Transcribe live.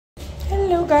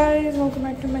guys, welcome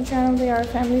back to my channel, They Are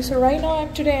Family. So right now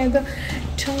I'm today at the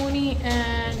Toni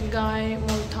and Guy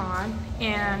Multan,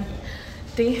 and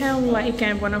they have like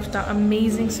one of the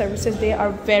amazing services. They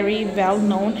are very well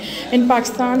known in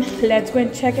Pakistan. Let's go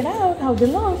and check it out how they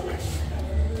look.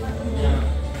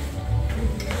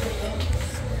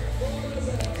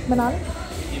 Banana.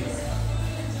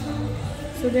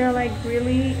 So they're like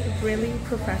really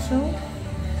professional.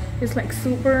 It's like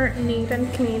super neat and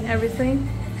clean, everything.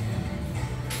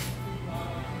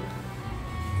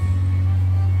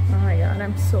 Oh my god,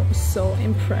 I'm so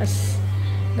impressed,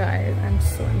 guys. I'm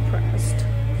so impressed.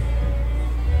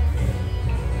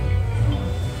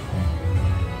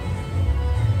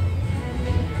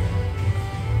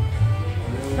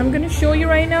 I'm gonna show you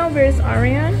right now. Where's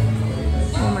Aryan?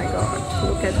 Oh my god,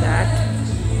 look at that.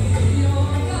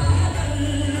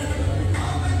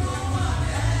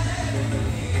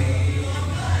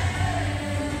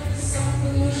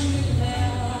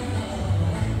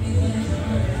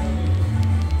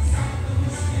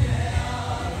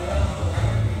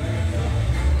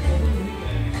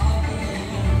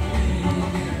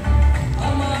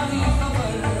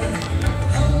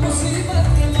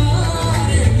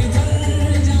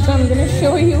 I'm gonna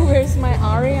show you where's my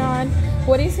Aryan.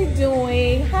 What is he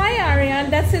doing? Hi Aryan,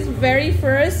 that's his very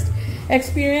first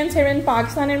experience here in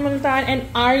Pakistan in Multan. And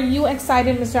are you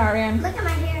excited, Mr. Aryan? Look at my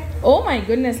hair. Oh my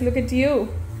goodness, look at you.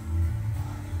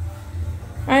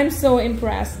 I'm so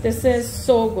impressed. This is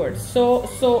so good. So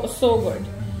good.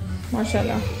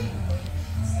 MashaAllah.